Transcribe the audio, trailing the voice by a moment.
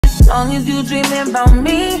Long as you dreaming about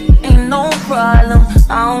me, ain't no problem.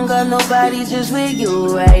 I don't got nobody just with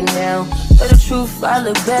you right now. But the truth, I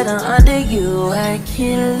look better under you. I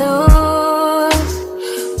can't lose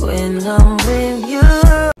when I'm with you.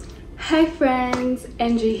 Hi friends,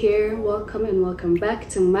 Angie here. Welcome and welcome back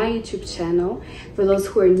to my YouTube channel. For those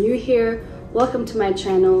who are new here, welcome to my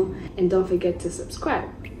channel and don't forget to subscribe.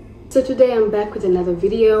 So today I'm back with another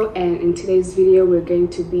video, and in today's video we're going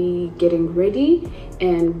to be getting ready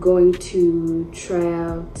and going to try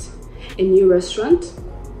out a new restaurant.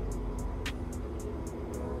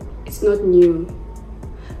 It's not new,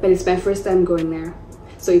 but it's my first time going there,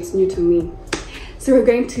 so it's new to me. So we're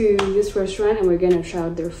going to this restaurant and we're going to try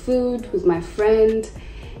out their food with my friend,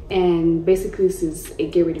 and basically this is a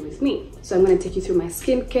get ready with me. So I'm going to take you through my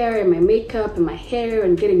skincare and my makeup and my hair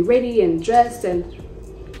and getting ready and dressed and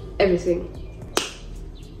everything.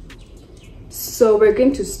 So we're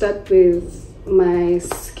going to start with my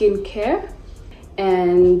skincare,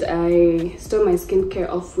 and I start my skincare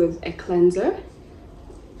off with a cleanser.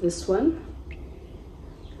 This one,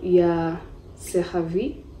 yeah,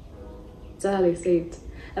 CRWM. That's how they say it.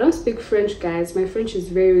 I don't speak French, guys. My French is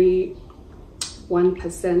very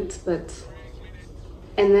 1%, but...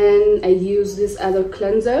 And then I use this other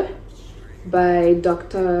cleanser by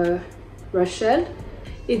Dr. Rachel.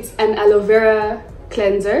 It's an aloe vera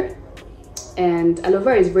cleanser, and aloe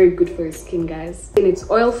vera is very good for your skin, guys. And it's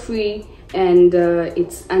oil-free and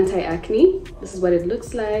it's anti-acne. This is what it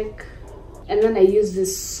looks like. And then I use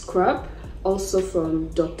this scrub, also from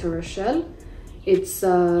Dr. Rachel. It's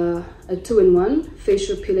a 2-in-1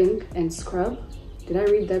 facial peeling and scrub. Did I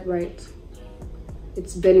read that right?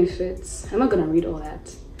 Its benefits. I'm not gonna read all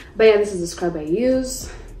that. But yeah, this is the scrub I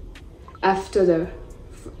use after the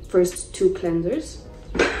first two cleansers.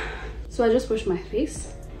 So I just wash my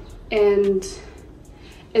face. And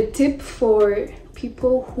a tip for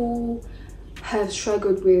people who have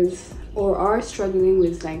struggled with or are struggling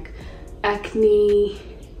with like acne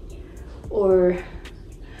or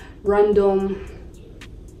random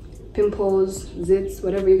pimples, zits,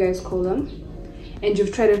 whatever you guys call them, and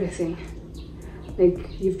you've tried everything.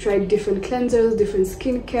 Like, you've tried different cleansers, different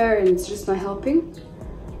skincare, and it's just not helping.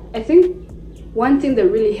 I think one thing that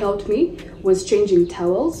really helped me was changing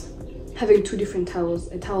towels, having two different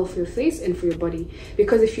towels, a towel for your face and for your body.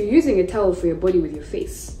 Because if you're using a towel for your body with your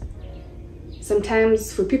face,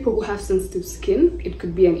 sometimes for people who have sensitive skin, it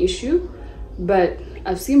could be an issue. But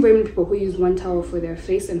I've seen very many people who use one towel for their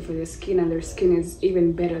face and for their skin, and their skin is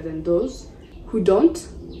even better than those who don't.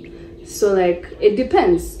 So like, it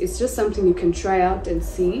depends. It's just something you can try out and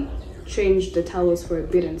see. Change the towels for a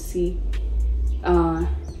bit and see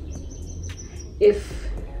if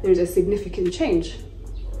there's a significant change.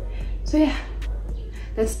 So yeah,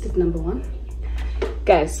 that's tip number one.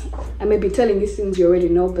 Guys, I may be telling you things you already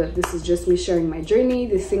know, but this is just me sharing my journey,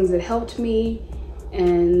 the things that helped me.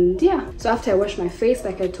 And yeah, so after I wash my face,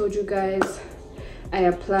 like I told you guys, I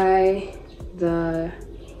apply the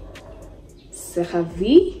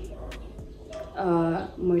CeraVe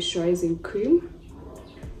moisturizing cream.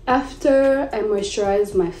 After I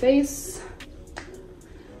moisturize my face,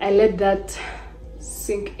 I let that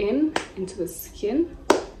sink into the skin.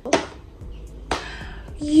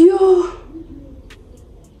 Yo,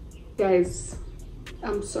 guys,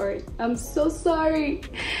 I'm sorry, I'm so sorry.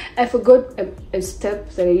 I forgot a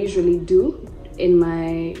step that I usually do in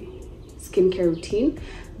my skincare routine,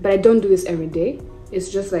 but I don't do this every day. It's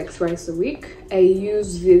just like thrice a week. I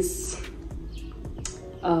use this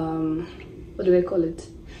what do they call it,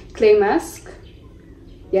 clay mask.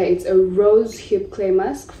 Yeah, it's a rose hip clay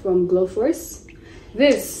mask from Glowforce.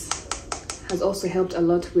 This has also helped a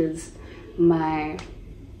lot with my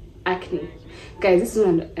acne. Guys, this is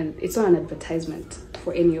it's not an advertisement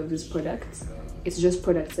for any of these products. It's just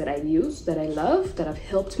products that I use, that I love, that have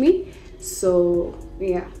helped me. So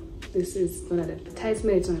yeah, this is not an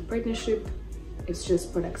advertisement, it's not a partnership, it's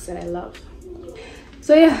just products that I love.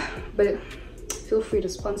 So yeah, but feel free to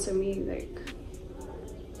sponsor me, like,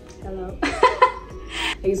 hello.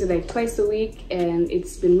 I use it like twice a week and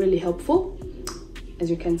it's been really helpful. As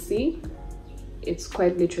you can see, it's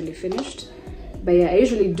quite literally finished. But yeah, I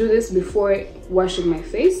usually do this before washing my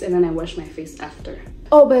face, and then I wash my face after.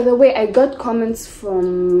 Oh, by the way, I got comments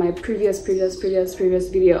from my previous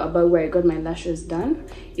video about where I got my lashes done.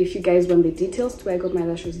 If you guys want the details to where I got my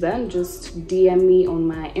lashes done, just DM me on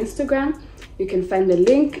my Instagram. You can find the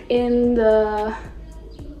link in the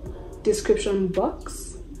description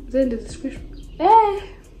box. Is it in the description? Hey!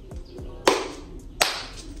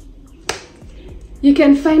 You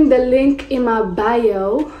can find the link in my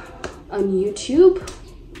bio on YouTube,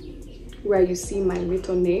 where you see my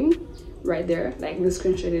little name. right there. Like the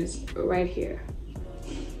screenshot is right here.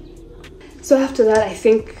 So after that, I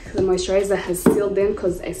think the moisturizer has sealed in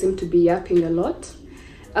because I seem to be yapping a lot.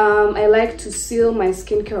 I like to seal my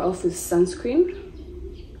skincare off with sunscreen.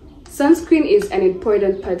 Sunscreen is an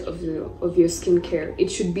important part of your skincare. It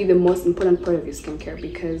should be the most important part of your skincare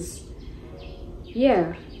because,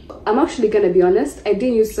 yeah, I'm actually gonna be honest, I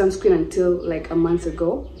didn't use sunscreen until like a month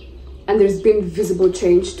ago, and there's been visible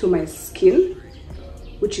change to my skin,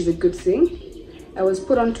 which is a good thing. I was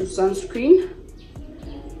put onto sunscreen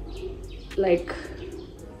like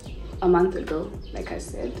a month ago, like I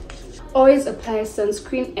said. Always apply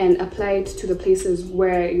sunscreen and apply it to the places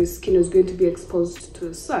where your skin is going to be exposed to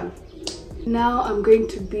the sun. Now I'm going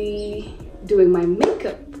to be doing my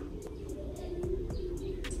makeup.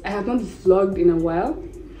 I have not vlogged in a while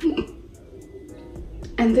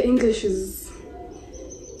and the English is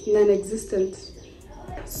non-existent.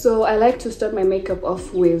 So I like to start my makeup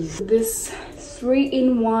off with this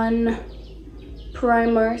 3-in-1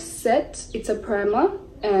 primer set. It's a primer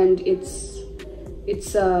and it's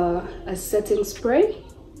a setting spray.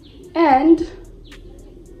 And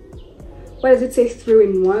why does it say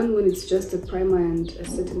 3-in-1 when it's just a primer and a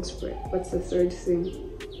setting spray? What's the third thing?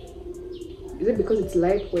 Is it because it's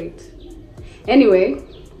lightweight? Anyway,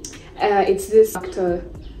 it's this Dr.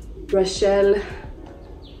 Rochelle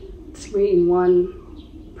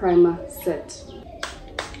 3-in-1 primer set.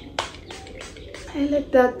 I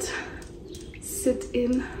let that sit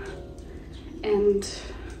in, and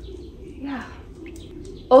yeah.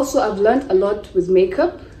 Also, I've learned a lot with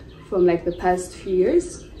makeup from like the past few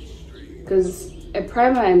years, because a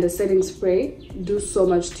primer and a setting spray do so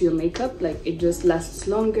much to your makeup. Like, it just lasts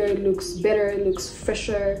longer, it looks better, it looks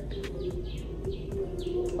fresher,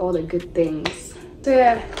 all the good things. So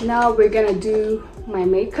yeah, now we're gonna do my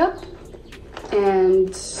makeup and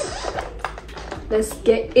let's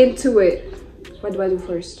get into it. What do I do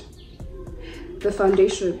first? The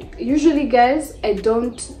foundation. Usually, guys, I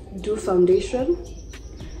don't do foundation.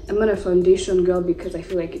 I'm not a foundation girl because I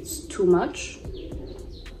feel like it's too much.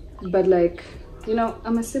 But like, you know,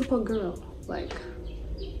 I'm a simple girl. Like,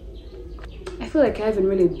 I feel like I haven't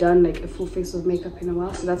really done like a full face of makeup in a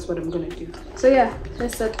while, so that's what I'm gonna do. So yeah,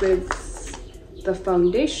 let's start with the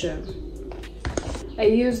foundation. I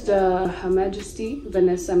used Her Majesty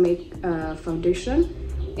Vanessa Make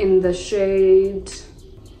foundation in the shade,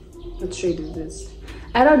 what shade is this?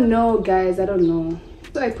 I don't know, guys, I don't know.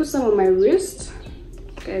 So I put some on my wrist.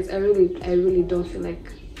 Guys, I really don't feel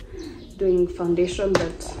like doing foundation,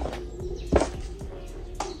 but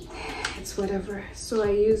it's whatever. So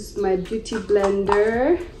I used my beauty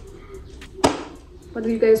blender. What do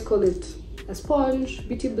you guys call it? A sponge,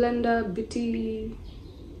 beauty blender, beauty,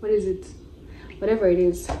 what is it? Whatever it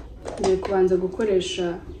is. Kuanza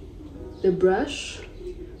gukoresha the brush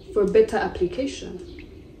for better application.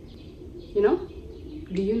 You know?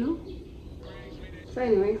 Do you know? So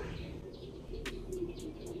anyway,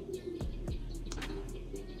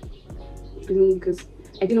 with me, because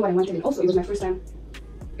I didn't know what I wanted, and also it was my first time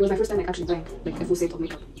like actually buying like a full set of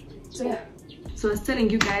makeup. So yeah, so I was telling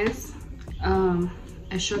you guys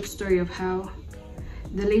a short story of how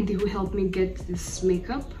the lady who helped me get this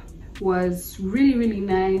makeup was really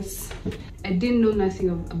nice. I didn't know nothing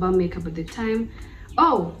about makeup at the time.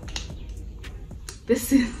 Oh,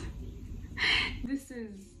 this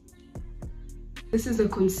is a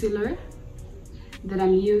concealer that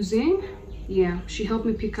I'm using. Yeah, she helped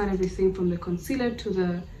me pick out everything from the concealer to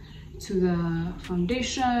the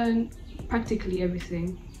foundation, practically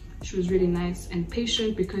everything. She was really nice and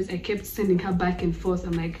patient because I kept sending her back and forth.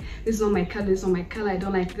 I'm like, this is not my color, this is not my color, I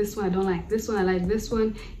don't like this one, I don't like this one, I like this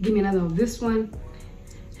one, give me another of this one.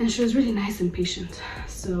 And she was really nice and patient.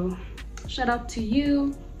 So shout out to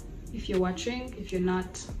you if you're watching. If you're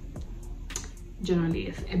not,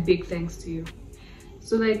 generally a big thanks to you.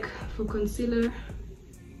 So like for concealer,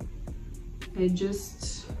 I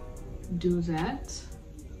just do that.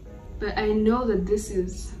 But I know that this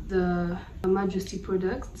is the Majesty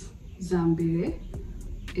product, Zambire.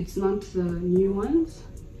 It's not the new ones,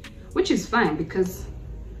 which is fine because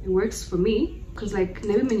it works for me. Because like,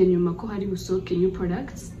 never mind in your makohari usoke new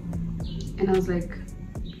products. And I was like,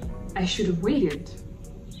 I should have waited.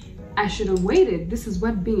 I should have waited. This is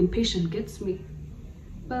what being impatient gets me.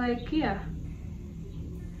 But like, yeah,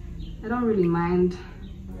 I don't really mind.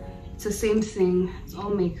 It's the same thing, it's all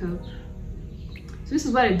makeup. So this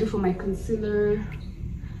is what I do for my concealer.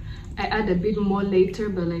 I add a bit more later,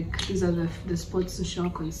 but like these are the Sports and Shell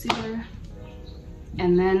concealer.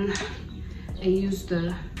 And then I use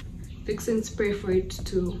the fixing spray for it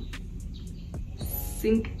to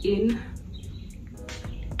sink in.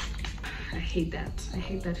 I hate that. I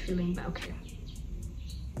hate that feeling, but okay.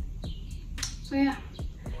 So yeah,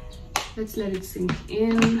 let's let it sink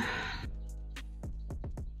in.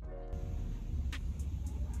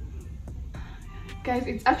 Guys,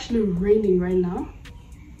 it's actually raining right now.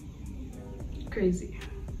 Crazy.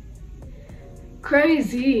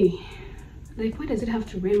 Crazy. Like, why does it have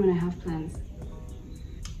to rain when I have plans?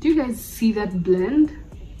 Do you guys see that blend?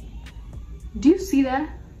 Do you see that?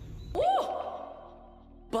 Ooh.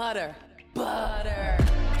 Butter. Butter.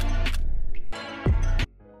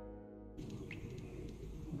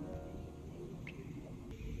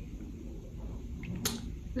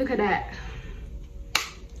 Look at that.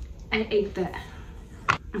 I ate that.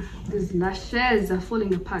 These lashes are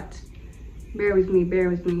falling apart. Bear with me, bear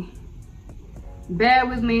with me. Bear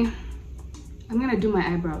with me. I'm gonna do my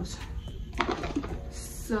eyebrows.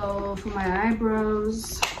 So for my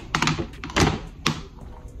eyebrows,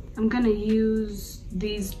 I'm gonna use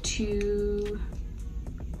these two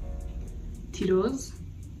tiros.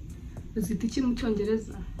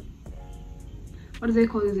 What do they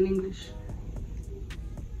call this in English?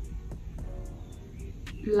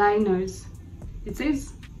 Liners. It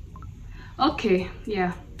says, okay,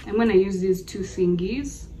 yeah. I'm gonna use these two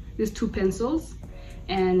thingies, these two pencils,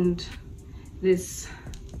 and this.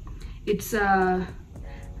 It's I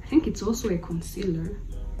think it's also a concealer,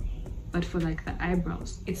 but for like the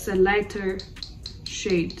eyebrows. It's a lighter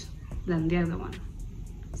shade than the other one,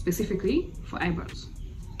 specifically for eyebrows.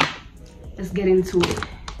 Let's get into it.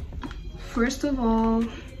 First of all,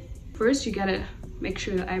 you gotta make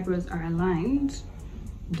sure the eyebrows are aligned.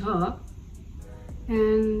 Duh.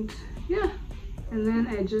 And yeah, and then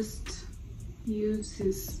I just use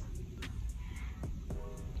this.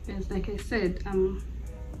 As like I said, I'm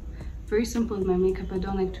very simple with my makeup. I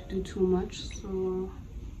don't like to do too much, so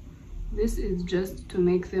this is just to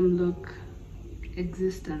make them look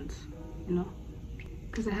existent, you know,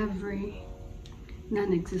 because I have very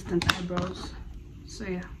non-existent eyebrows. So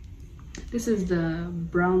yeah, this is the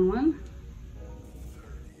brown one.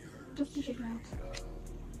 Just check it out.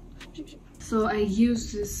 So I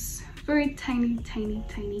use this very tiny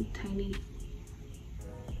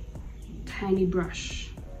brush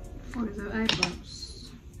for the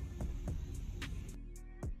eyebrows.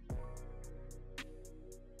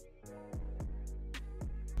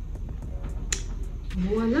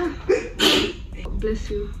 Voila. Bless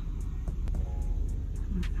you.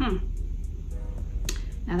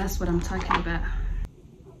 Now that's what I'm talking about.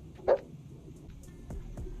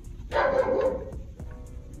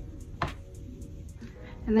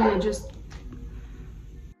 And then I just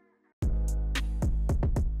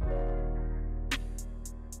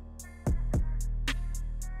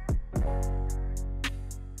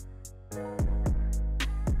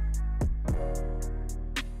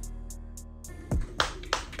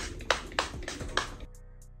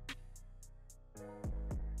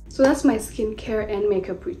So that's my skincare and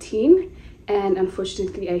makeup routine, and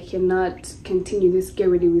unfortunately I cannot continue this get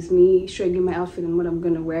ready with me showing you my outfit and what I'm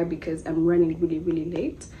gonna wear because I'm running really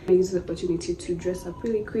late. I use the opportunity to dress up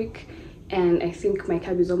really quick, and I think my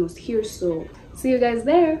cab is almost here, so see you guys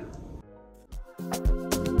there.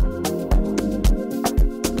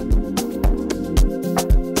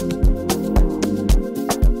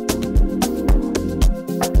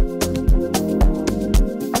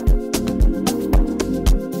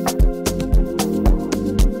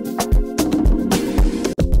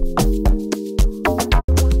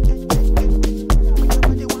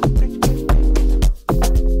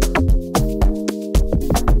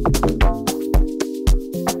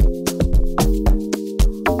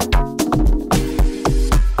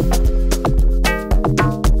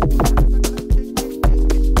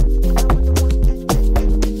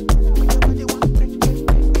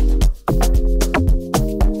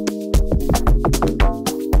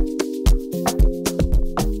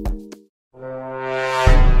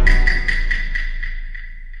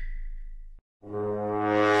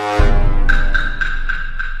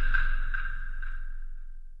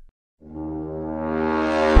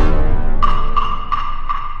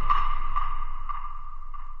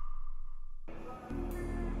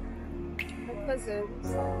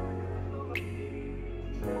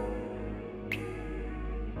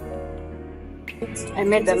 I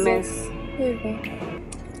made a mess.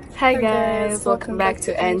 Hi guys, welcome back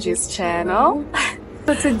to Angie's channel.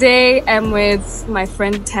 So today I'm with my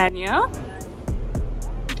friend Tanya.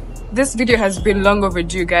 This video has been long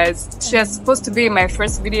overdue, guys. She was supposed to be in my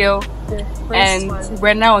first video, and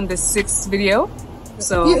we're now on the 6th video.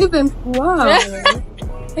 So you even wow.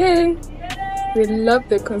 Hey, we love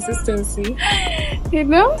the consistency, you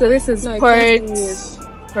know. So this is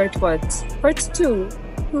part what? Part 2.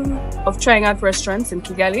 of trying out restaurants in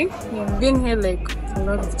Kigali. Yeah. Been here like a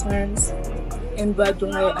lot of times. And but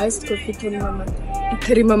I iced coffee to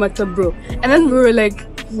Mama bro. And then we were like,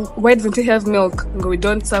 why don't you have milk? And we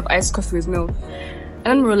don't serve iced coffee with milk. And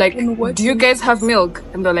then we were like, do you guys have milk?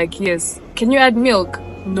 And they're like, yes. Can you add milk?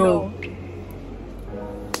 No.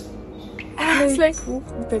 It's like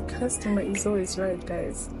the customer is always right,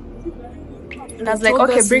 guys. And I was like,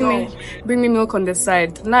 okay, bring me milk on the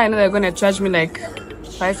side. Now I know they're gonna charge me like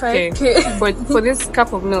 5K. for this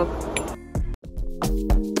cup of milk.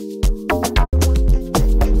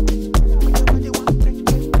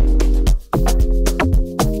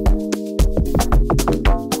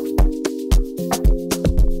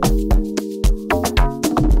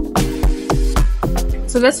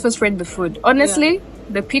 So let's first rate the food. Honestly,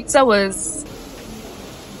 the pizza was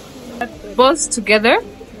both together.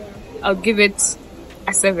 I'll give it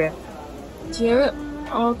a 7. Yeah,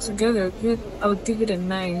 all together, I'll give it a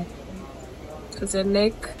 9. Because I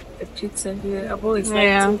like the pizza here. I've always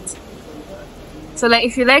liked it. So like,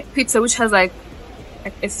 if you like pizza which has like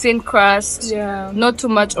a thin crust, not too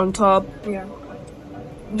much on top,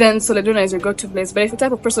 then Soledona is your go-to place. But if you're the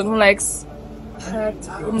type of person who likes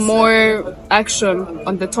more action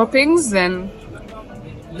on the toppings, then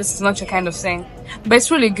this is not your kind of thing. But it's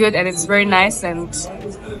really good and it's very nice, and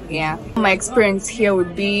yeah, my experience here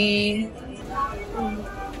would be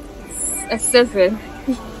a 7.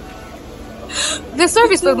 The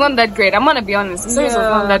service was not that great, I'm gonna be honest. The service was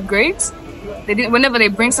not that great. They didn't, whenever they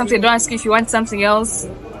bring something, they don't ask you if you want something else.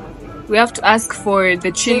 We have to ask for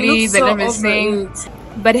the chilies and everything.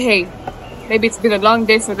 But hey, maybe it's been a long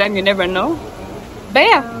day for them, you never know. But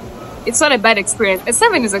yeah, it's not a bad experience. A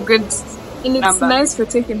 7 is a good and it's number. Nice for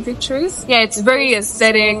taking pictures. Yeah, it's very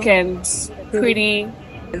aesthetic and pretty.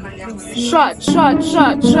 Shot.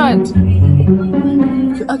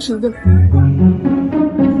 Actually,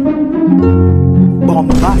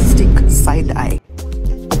 bombastic side eye.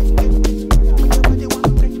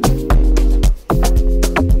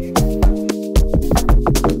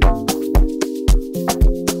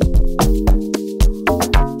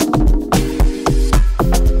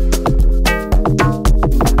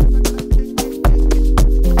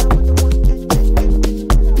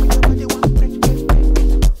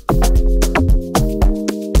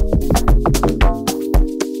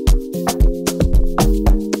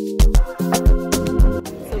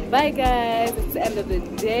 Bye guys, it's the end of the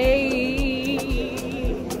day.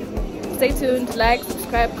 Stay tuned, like,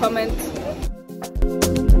 subscribe, comment.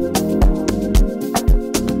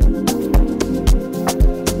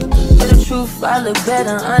 For the truth, I look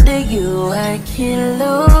better under you. I can't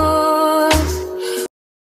lose.